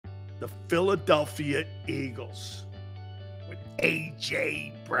the Philadelphia Eagles with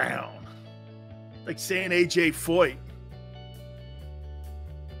A.J. Brown. Like saying A.J. Foyt.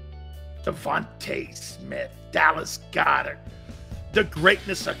 Devontae Smith, Dallas Goedert, the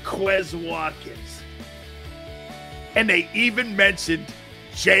greatness of Quez Watkins. And they even mentioned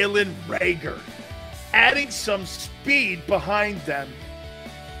Jalen Reagor, adding some speed behind them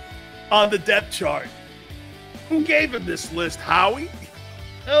on the depth chart. Who gave him this list, Howie?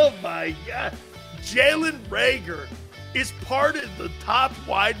 Oh my God. Jalen Reagor is part of the top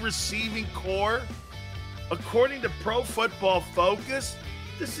wide receiving core. According to Pro Football Focus,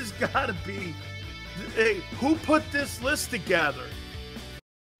 this has got to be... Hey, who put this list together?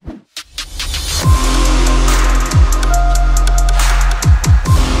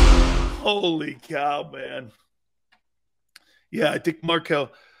 Holy cow, man. Yeah, I think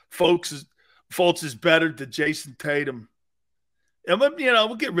Markel Fultz is better than Jason Tatum. And,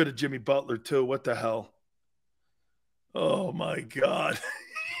 we'll get rid of Jimmy Butler, too. What the hell? Oh, my God.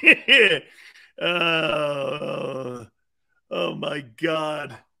 Oh, my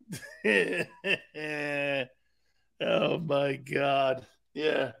God. Oh, my God.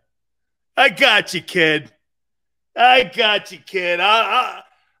 Yeah. I got you, kid.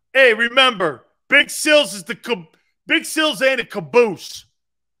 Hey, remember, Big Sills ain't a caboose.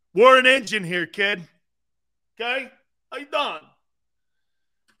 We're an engine here, kid. Okay? How you doing?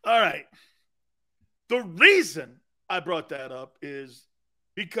 All right. The reason I brought that up is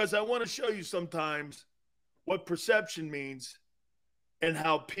because I want to show you sometimes what perception means and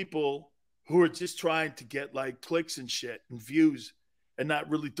how people who are just trying to get like clicks and shit and views and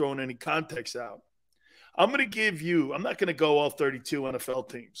not really throwing any context out. I'm going to give you, I'm not going to go all 32 NFL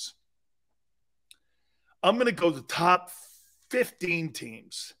teams. I'm going to go the top 15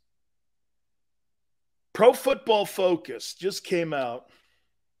 teams. Pro Football Focus just came out.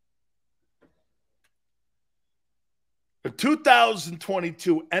 The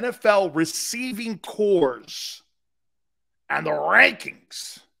 2022 NFL receiving cores and the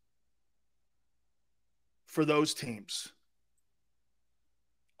rankings for those teams.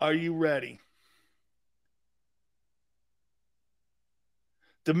 Are you ready?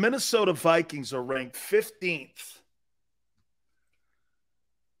 The Minnesota Vikings are ranked 15th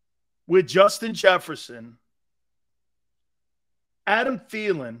with Justin Jefferson, Adam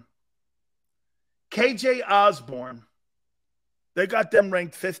Thielen, KJ Osborne. They got them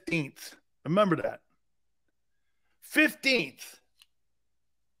ranked 15th. Remember that. 15th.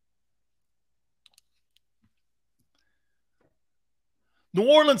 New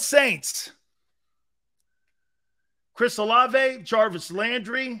Orleans Saints. Chris Olave, Jarvis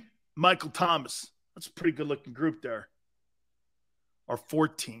Landry, Michael Thomas. That's a pretty good-looking group there. Are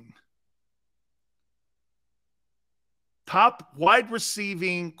 14. Top wide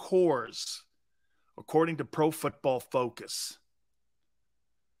receiving cores, according to Pro Football Focus.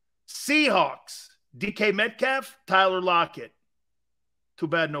 Seahawks, DK Metcalf, Tyler Lockett. Too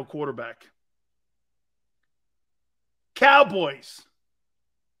bad no quarterback. Cowboys,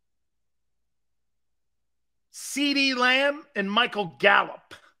 CeeDee Lamb and Michael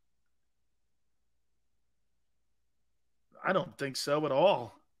Gallup. I don't think so at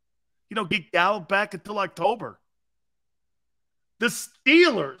all. You don't get Gallup back until October. The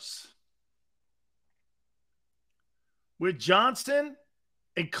Steelers with Johnson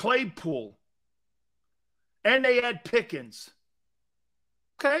and Claypool. And they had Pickens.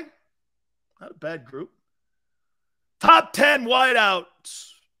 Okay. Not a bad group. Top 10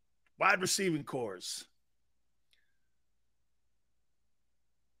 wideouts. Wide receiving cores.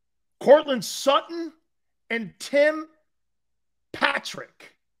 Cortland Sutton and Tim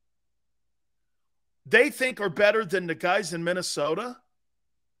Patrick. They think are better than the guys in Minnesota.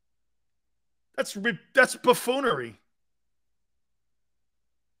 That's buffoonery.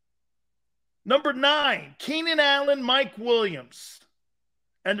 Number 9, Keenan Allen, Mike Williams.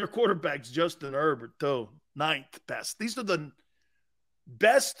 And their quarterback's Justin Herbert, though, 9th best. These are the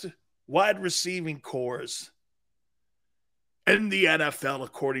best wide receiving cores in the NFL,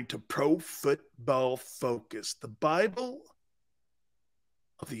 according to Pro Football Focus, the Bible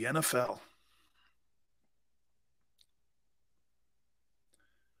of the NFL.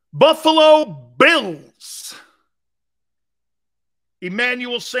 Buffalo Bills.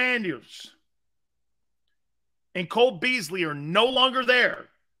 Emmanuel Sanders and Cole Beasley are no longer there.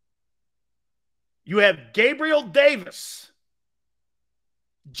 You have Gabriel Davis,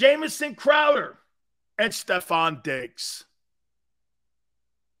 Jamison Crowder, and Stephon Diggs.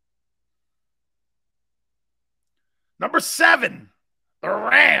 Number 7, the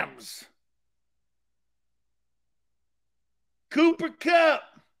Rams. Cooper Kupp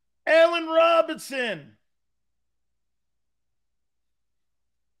Allen Robinson.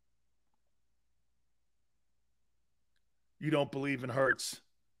 You don't believe in Hurts.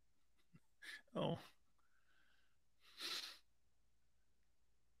 Oh.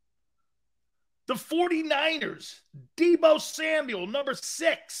 The 49ers, Deebo Samuel, number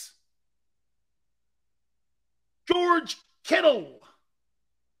 6. George Kittle.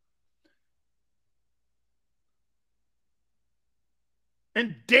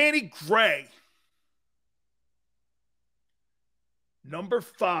 And Danny Gray. Number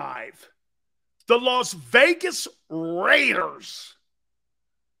 5. The Las Vegas Raiders.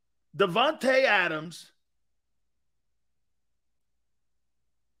 Devontae Adams.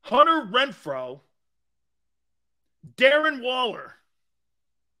 Hunter Renfrow. Darren Waller.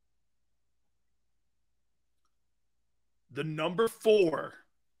 The number 4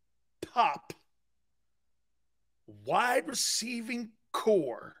 top wide receiving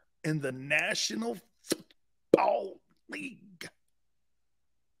core in the National Football League.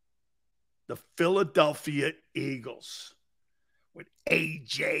 The Philadelphia Eagles with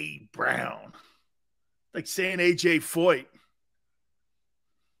A.J. Brown. Like saying A.J. Foyt.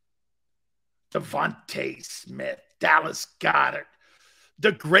 Devontae Smith. Dallas Goedert.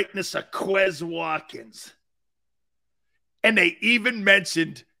 The greatness of Quez Watkins. And they even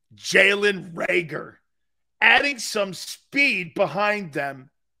mentioned Jalen Reagor, adding some speed behind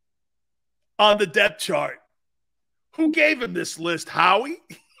them on the depth chart. Who gave him this list, Howie?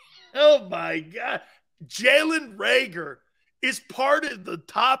 Oh, my God. Jalen Reagor is part of the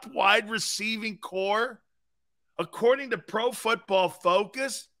top wide receiving core. According to Pro Football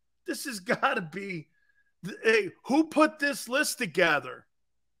Focus, this has got to be – hey, who put this list together?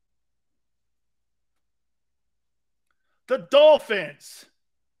 The Dolphins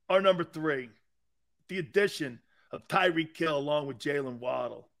are number 3. The addition of Tyreek Hill along with Jalen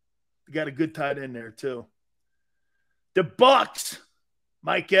Waddle. You got a good tight end there, too. The Bucs,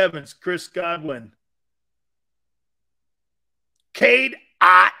 Mike Evans, Chris Godwin, Cade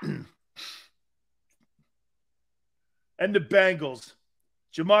Otton. And the Bengals,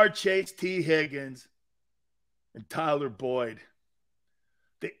 Jamar Chase, T. Higgins, and Tyler Boyd.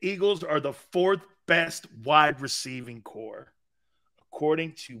 The Eagles are the 4th best wide receiving core,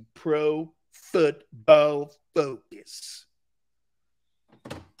 according to Pro Football Focus.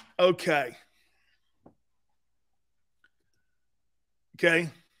 Okay.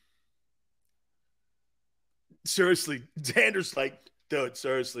 Seriously, Xander's like, dude,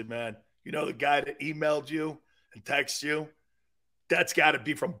 seriously, man. You know the guy that emailed you and texted you? That's got to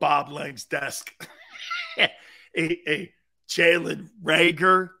be from Bob Lang's desk. a Jalen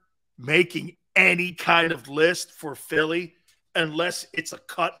Reagor making any kind of list for Philly, unless it's a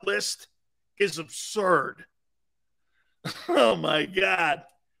cut list, is absurd. Oh, my God.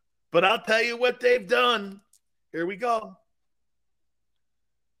 But I'll tell you what they've done. Here we go.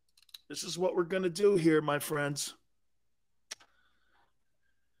 This is what we're going to do here, my friends.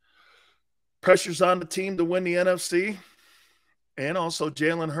 Pressure's on the team to win the NFC, and also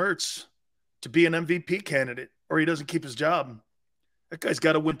Jalen Hurts to be an MVP candidate, or he doesn't keep his job. That guy's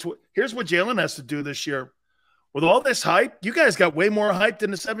got to win. Here's what Jalen has to do this year. With all this hype, you guys got way more hype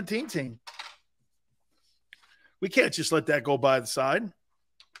than the 17 team. We can't just let that go by the side.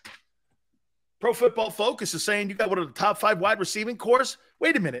 Pro Football Focus is saying you got one of the top 5 wide receiving cores.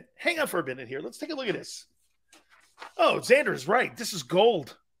 Wait a minute. Hang on for a minute here. Let's take a look at this. Oh, Xander is right. This is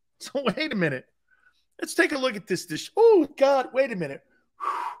gold. So wait a minute. Let's take a look at this. Oh, God. Wait a minute.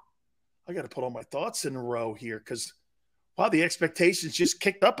 Whew. I got to put all my thoughts in a row here because, wow, the expectations just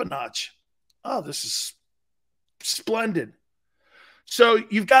kicked up a notch. Oh, this is splendid. So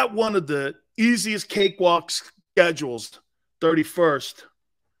you've got one of the easiest cakewalk schedules, 31st.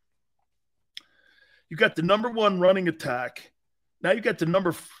 You got the number 1 running attack. Now you got the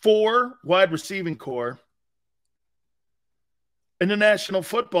number 4 wide receiving core in the National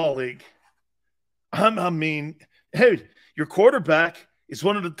Football League. I mean, hey, your quarterback is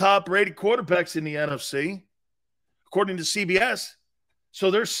one of the top-rated quarterbacks in the NFC, according to CBS. So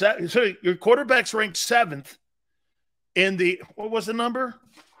your quarterback's ranked 7th in the – what was the number?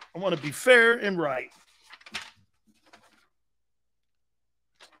 I want to be fair and right.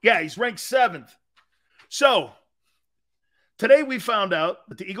 Yeah, he's ranked 7th. So, today we found out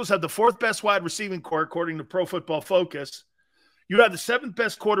that the Eagles have the 4th best wide receiving core, according to Pro Football Focus. You have the 7th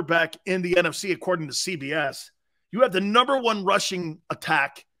best quarterback in the NFC, according to CBS. You have the number 1 rushing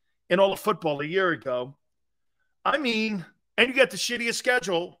attack in all of football a year ago. I mean, and you got the shittiest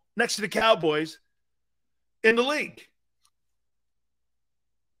schedule next to the Cowboys in the league.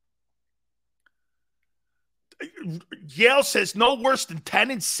 Yale says no worse than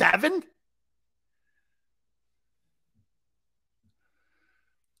 10-7.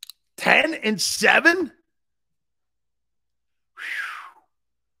 10-7.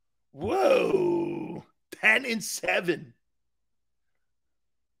 Whoa, 10-7.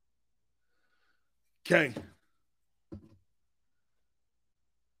 Okay.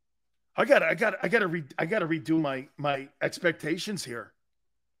 I gotta redo my expectations here.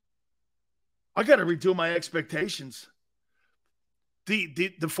 I gotta redo my expectations.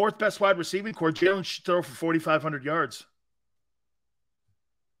 The fourth best wide receiving core, Jalen should throw for 4,500 yards.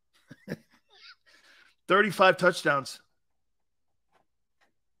 35 touchdowns.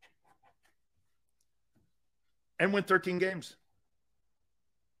 And win 13 games.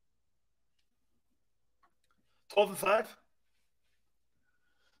 12-5.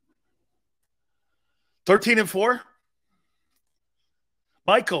 13-4.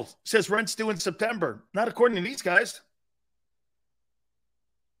 Michael says rent's due in September. Not according to these guys.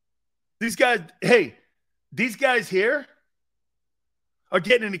 These guys, hey, these guys here are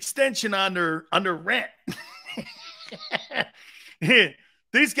getting an extension on their rent.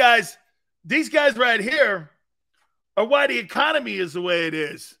 These guys right here are why the economy is the way it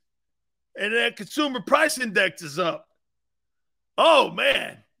is. And that consumer price index is up. Oh,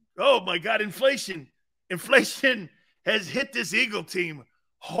 man. Oh, my God. Inflation has hit this Eagle team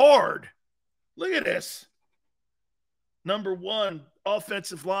hard. Look at this. Number 1,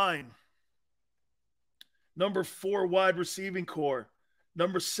 offensive line. Number 4, wide receiving core.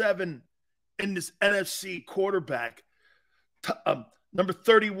 Number 7 in this NFC quarterback. Number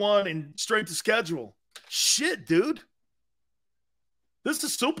 31 in strength of schedule. Shit, dude. This is a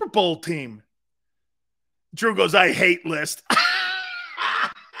Super Bowl team. Drew goes, I hate list.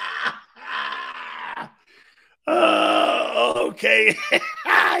 Oh, okay.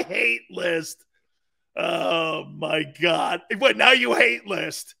 I hate list. Oh, my God. What, now you hate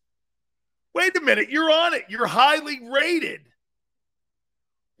list? Wait a minute. You're on it. You're highly rated.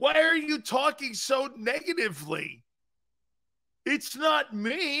 Why are you talking so negatively? It's not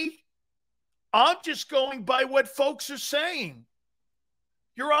me. I'm just going by what folks are saying.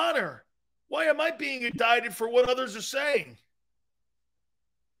 Your Honor, why am I being indicted for what others are saying?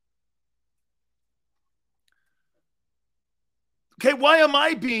 Okay, why am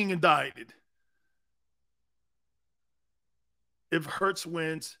I being indicted? If Hurts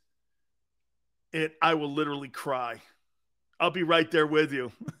wins, I will literally cry. I'll be right there with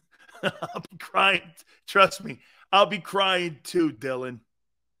you. I'll be crying. Trust me. I'll be crying too, Dylan.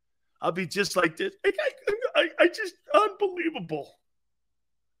 I'll be just like this. I just unbelievable.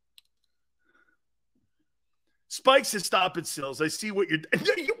 Spike says, stop it, Sills. I see what you're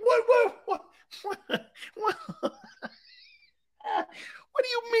doing. What do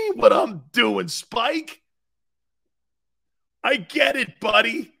you mean what I'm doing, Spike? I get it,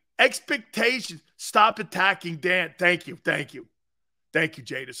 buddy. Expectations. Stop attacking Dan. Thank you. Thank you. Thank you,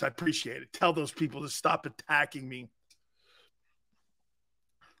 Jadis. I appreciate it. Tell those people to stop attacking me.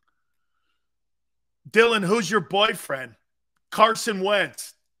 Dylan, who's your boyfriend? Carson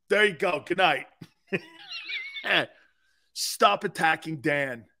Wentz. There you go. Good night. Stop attacking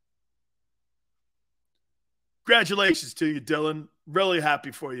Dan. Congratulations to you, Dylan. Really happy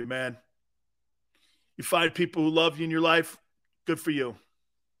for you, man. You find people who love you in your life. Good for you.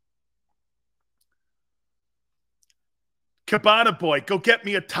 Cabana boy, go get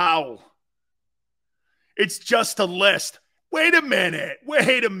me a towel. It's just a list. Wait a minute.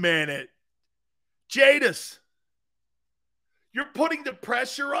 Wait a minute. Jadis, you're putting the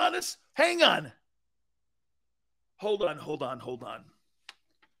pressure on us? Hang on. Hold on.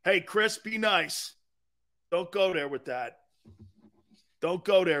 Hey, Chris, be nice. Don't go there with that. Don't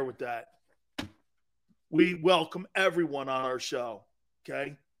go there with that. We welcome everyone on our show,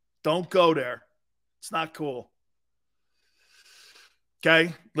 okay? Don't go there. It's not cool.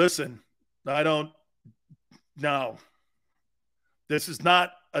 Okay? Listen, no. This is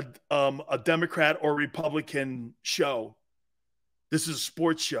not a Democrat or Republican show. This is a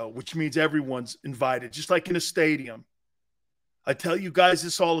sports show, which means everyone's invited, just like in a stadium. I tell you guys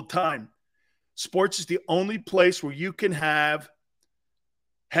this all the time. Sports is the only place where you can have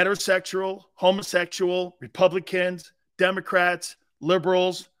heterosexual, homosexual, Republicans, Democrats,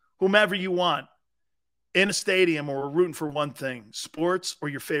 liberals, whomever you want, in a stadium, or we're rooting for one thing, sports or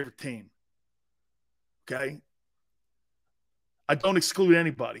your favorite team. Okay? I don't exclude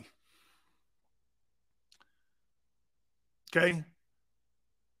anybody. Okay?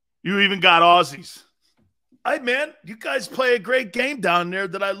 You even got Aussies. Hey, man, you guys play a great game down there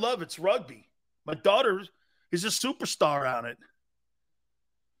that I love. It's rugby. My daughter is a superstar on it.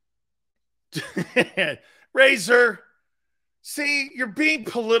 Razor, see, you're being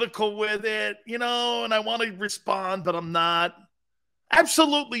political with it, and I want to respond, but I'm not.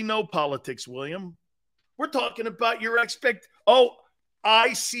 Absolutely no politics, William. We're talking about your Oh,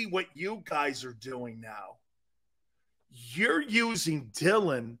 I see what you guys are doing now. You're using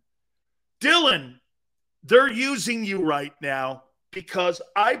Dylan. Dylan, they're using you right now because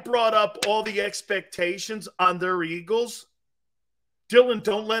I brought up all the expectations on their Eagles. Dylan,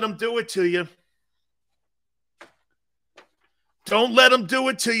 don't let them do it to you. Don't let them do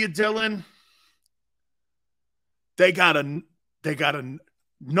it to you, Dylan. They got a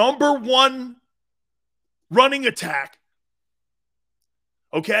number one running attack.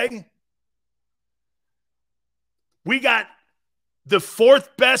 Okay? We got the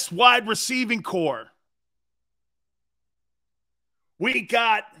fourth best wide receiving core. We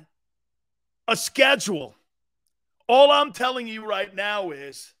got a schedule. All I'm telling you right now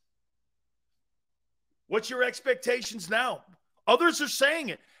is, what's your expectations now? Others are saying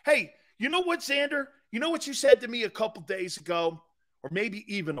it. Hey, you know what, Xander? You know what you said to me a couple days ago, or maybe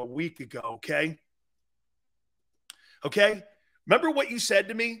even a week ago, okay? Okay? Remember what you said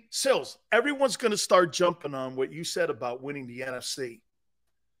to me? Sills, everyone's going to start jumping on what you said about winning the NFC.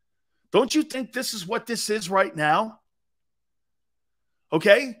 Don't you think this is what this is right now?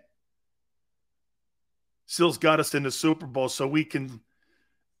 Okay? Sills got us in the Super Bowl so we could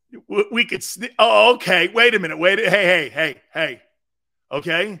oh, okay. Wait a minute. Hey.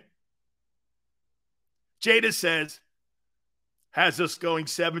 Okay? Jada says, has us going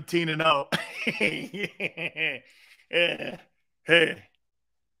 17-0. Hey.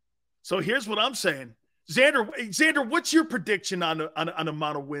 So here's what I'm saying. Xander, what's your prediction on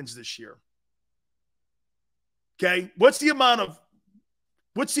amount of wins this year? Okay? What's the amount of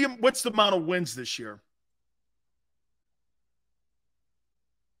wins this year?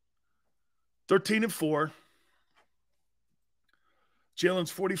 13-4.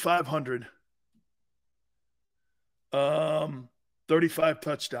 Jalen's 4,500. 35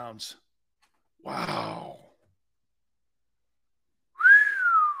 touchdowns. Wow.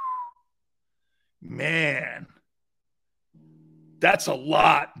 Man. That's a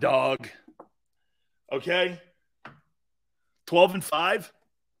lot, dog. Okay? 12-5.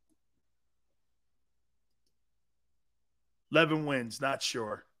 11 wins, not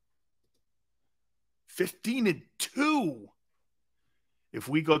sure. 15-2. If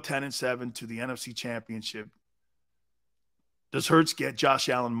we go 10-7 to the NFC Championship, does Hurts get Josh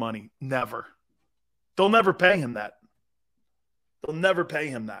Allen money? Never. They'll never pay him that. They'll never pay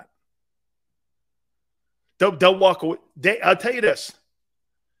him that. They'll walk away. I'll tell you this.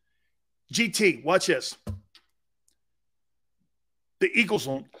 GT, watch this. The Eagles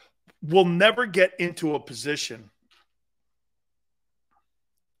will never get into a position.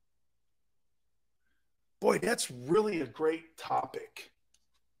 Boy, that's really a great topic.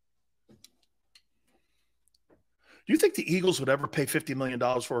 Do you think the Eagles would ever pay $50 million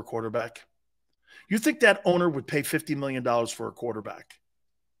for a quarterback? You think that owner would pay $50 million for a quarterback?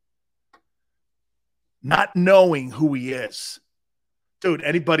 Not knowing who he is. Dude,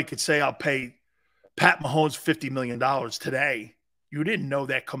 anybody could say, I'll pay Pat Mahomes $50 million today. You didn't know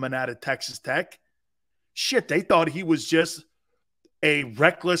that coming out of Texas Tech. Shit, they thought he was just a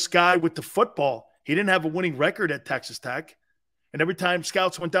reckless guy with the football. He didn't have a winning record at Texas Tech. And every time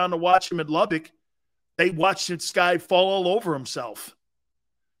scouts went down to watch him at Lubbock, they watched this guy fall all over himself,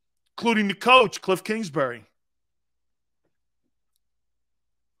 including the coach, Cliff Kingsbury.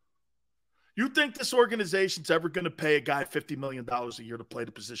 You think this organization's ever going to pay a guy $50 million a year to play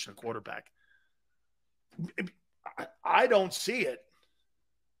the position of quarterback? I don't see it.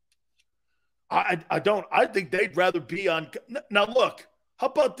 I don't. I think they'd rather be on. Now, look, how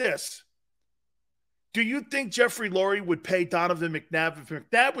about this? Do you think Jeffrey Lurie would pay Donovan McNabb if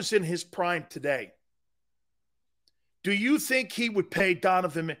McNabb was in his prime today? Do you think he would pay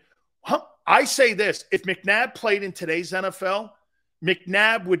Donovan? I say this. If McNabb played in today's NFL,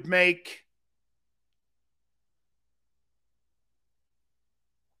 McNabb would make –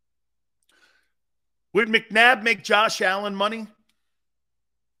 would McNabb make Josh Allen money?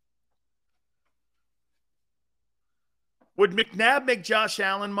 Would McNabb make Josh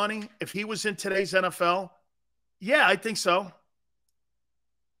Allen money if he was in today's NFL? Yeah, I think so.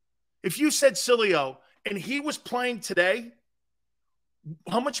 If you said Sileo and he was playing today,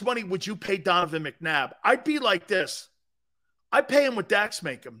 how much money would you pay Donovan McNabb? I'd be like this. I'd pay him what Dak's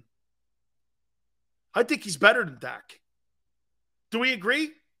make him. I think he's better than Dak. Do we agree?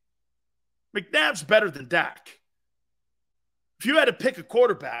 McNabb's better than Dak. If you had to pick a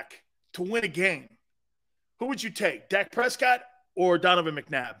quarterback to win a game, who would you take, Dak Prescott or Donovan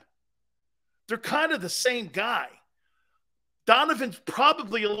McNabb? They're kind of the same guy. Donovan's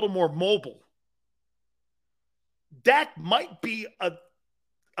probably a little more mobile. Dak might be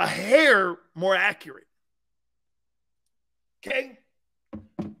a hair more accurate. Okay?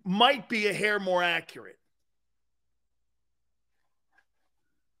 Might be a hair more accurate.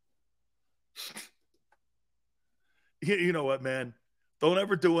 You know what, man? Don't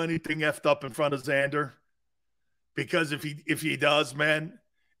ever do anything effed up in front of Xander, because if he does, man,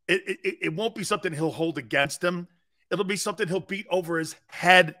 it won't be something he'll hold against him. It'll be something he'll beat over his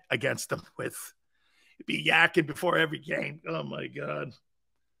head against him with. He'd be yakking before every game. Oh, my God.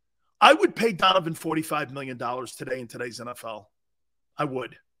 I would pay Donovan $45 million today in today's NFL. I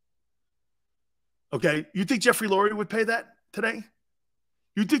would. Okay? You think Jeffrey Lurie would pay that today?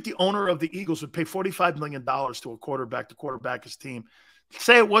 You think the owner of the Eagles would pay $45 million to a quarterback to quarterback his team?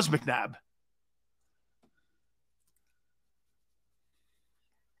 Say it was McNabb.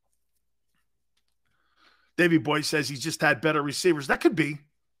 Davey Boy says he's just had better receivers. That could be.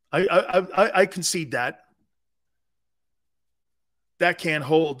 I concede that. That can't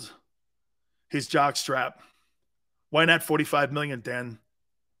hold his jock strap. Why not $45 million, Dan?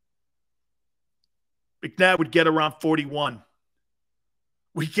 McNabb would get around 41.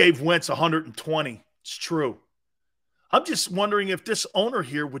 We gave Wentz 120. It's true. I'm just wondering if this owner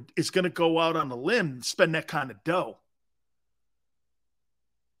here is going to go out on a limb and spend that kind of dough.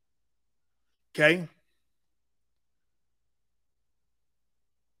 Okay?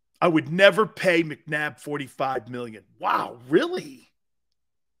 I would never pay McNabb $45 million. Wow, really?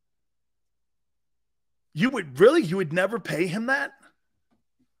 You would never pay him that?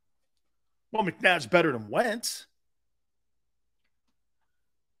 Well, McNabb's better than Wentz.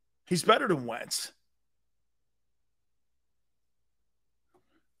 He's better than Wentz.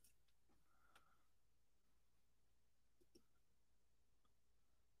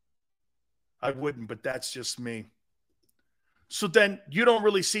 I wouldn't, but that's just me. So then you don't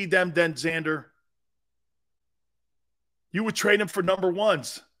really see them then, Xander. You would trade him for number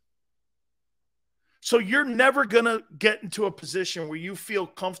ones. So you're never going to get into a position where you feel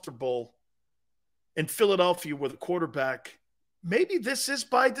comfortable in Philadelphia with a quarterback. Maybe this is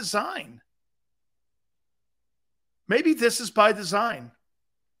by design. Maybe this is by design.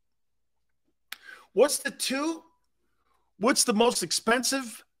 What's the most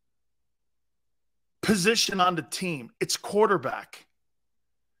expensive position on the team? It's quarterback.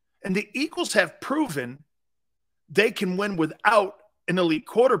 And the Eagles have proven they can win without an elite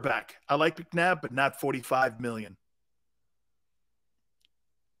quarterback. I like McNabb, but not $45 million.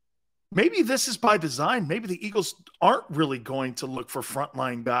 Maybe this is by design. Maybe the Eagles aren't really going to look for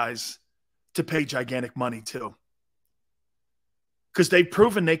frontline guys to pay gigantic money to, because they've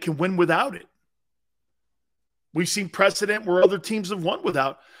proven they can win without it. We've seen precedent where other teams have won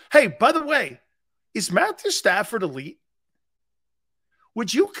without. Hey, by the way, is Matthew Stafford elite?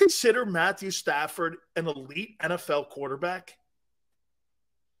 Would you consider Matthew Stafford an elite NFL quarterback?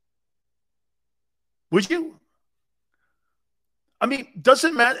 Would you? I mean,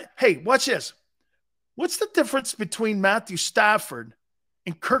 doesn't matter. Hey, watch this. What's the difference between Matthew Stafford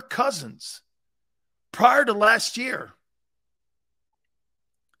and Kirk Cousins prior to last year?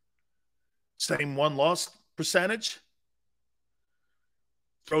 Same win-loss percentage.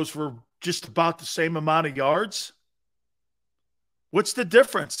 Throws for just about the same amount of yards. What's the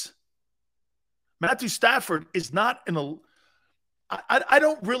difference? Matthew Stafford is not I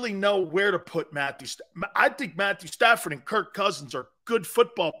don't really know where to put Matthew. I think Matthew Stafford and Kirk Cousins are good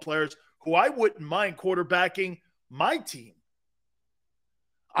football players who I wouldn't mind quarterbacking my team.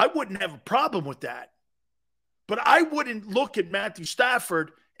 I wouldn't have a problem with that. But I wouldn't look at Matthew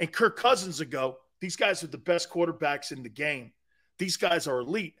Stafford and Kirk Cousins and go, these guys are the best quarterbacks in the game. These guys are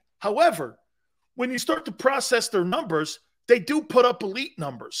elite. However, when you start to process their numbers, they do put up elite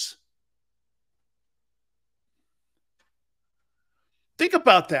numbers. Think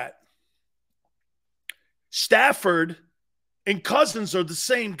about that. Stafford and Cousins are the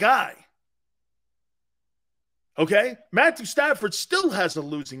same guy. Okay? Matthew Stafford still has a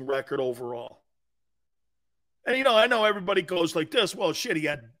losing record overall. And, you know, I know everybody goes like this. Well, shit, he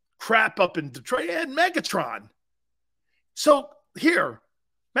had crap up in Detroit. He had Megatron. So, here,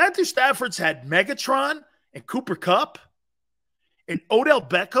 Matthew Stafford's had Megatron and Cooper Kupp and Odell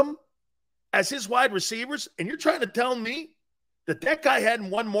Beckham as his wide receivers, and you're trying to tell me that guy hadn't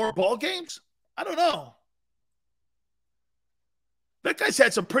won more ball games? I don't know. That guy's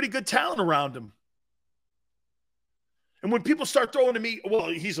had some pretty good talent around him. And when people start throwing to me, well,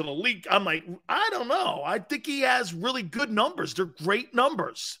 he's an elite, I'm like, I don't know. I think he has really good numbers. They're great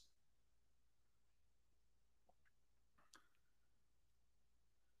numbers.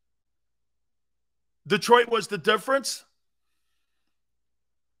 Detroit was the difference.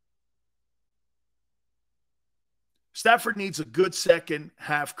 Stafford needs a good second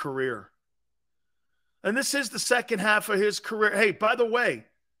half career. And this is the second half of his career. Hey, by the way,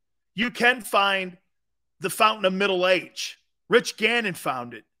 you can find the fountain of middle age. Rich Gannon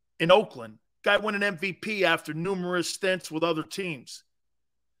found it in Oakland. Guy won an MVP after numerous stints with other teams.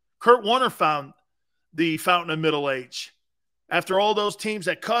 Kurt Warner found the fountain of middle age. After all those teams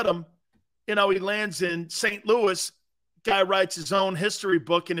that cut him, he lands in St. Louis. Guy writes his own history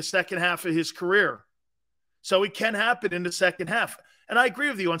book in the second half of his career. So it can happen in the second half. And I agree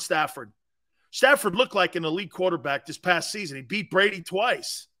with you on Stafford. Stafford looked like an elite quarterback this past season. He beat Brady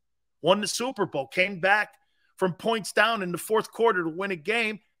twice, won the Super Bowl, came back from points down in the fourth quarter to win a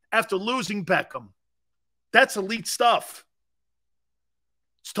game after losing Beckham. That's elite stuff.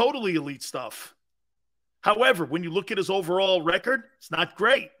 It's totally elite stuff. However, when you look at his overall record, it's not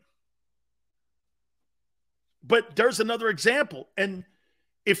great. But there's another example. And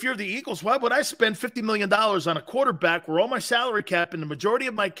if you're the Eagles, why would I spend $50 million on a quarterback where all my salary cap and the majority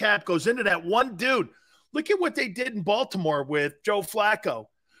of my cap goes into that one dude? Look at what they did in Baltimore with Joe Flacco.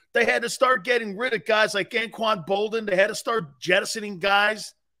 They had to start getting rid of guys like Anquan Bolden. They had to start jettisoning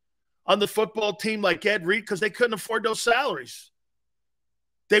guys on the football team like Ed Reed because they couldn't afford those salaries.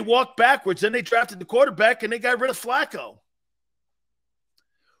 They walked backwards. Then they drafted the quarterback, and they got rid of Flacco.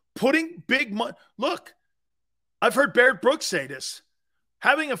 Putting big money. Look, I've heard Barrett Brooks say this.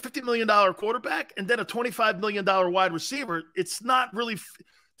 Having a $50 million quarterback and then a $25 million wide receiver, it's not really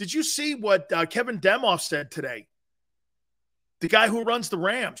 – did you see what Kevin Demoff said today? The guy who runs the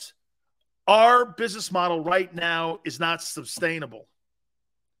Rams. Our business model right now is not sustainable.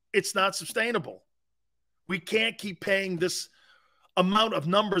 It's not sustainable. We can't keep paying this amount of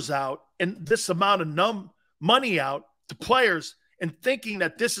numbers out and this amount of money out to players and thinking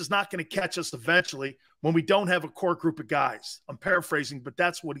that this is not going to catch us eventually when we don't have a core group of guys. I'm paraphrasing, but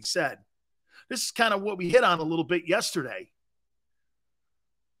that's what he said. This is kind of what we hit on a little bit yesterday.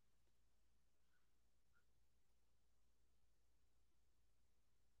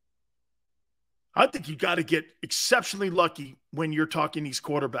 I think you got to get exceptionally lucky when you're talking these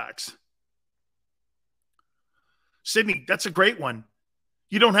quarterbacks. Sydney, that's a great one.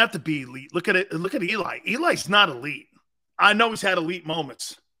 You don't have to be elite. Look at it. Look at Eli. Eli's not elite. I know he's had elite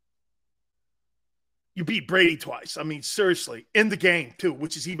moments. You beat Brady twice. I mean, seriously, in the game too,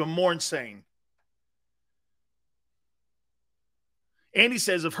 which is even more insane. Andy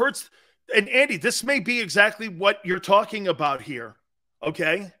says, if Hurts, and Andy, this may be exactly what you're talking about here.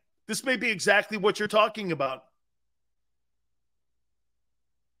 Okay? This may be exactly what you're talking about.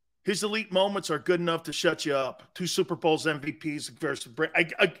 His elite moments are good enough to shut you up. 2 Super Bowls MVPs versus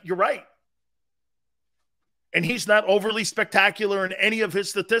Brady. You're right. And he's not overly spectacular in any of his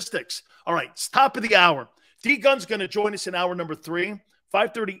statistics. All right, it's top of the hour. D-Gun's going to join us in hour number 3,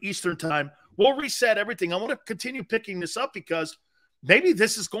 5:30 Eastern time. We'll reset everything. I want to continue picking this up because maybe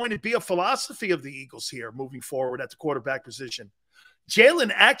this is going to be a philosophy of the Eagles here moving forward at the quarterback position.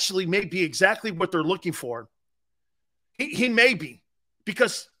 Jalen actually may be exactly what they're looking for. He may be,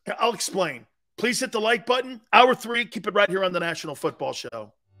 because I'll explain. Please hit the like button. Hour 3, keep it right here on the National Football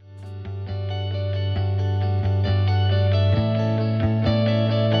Show.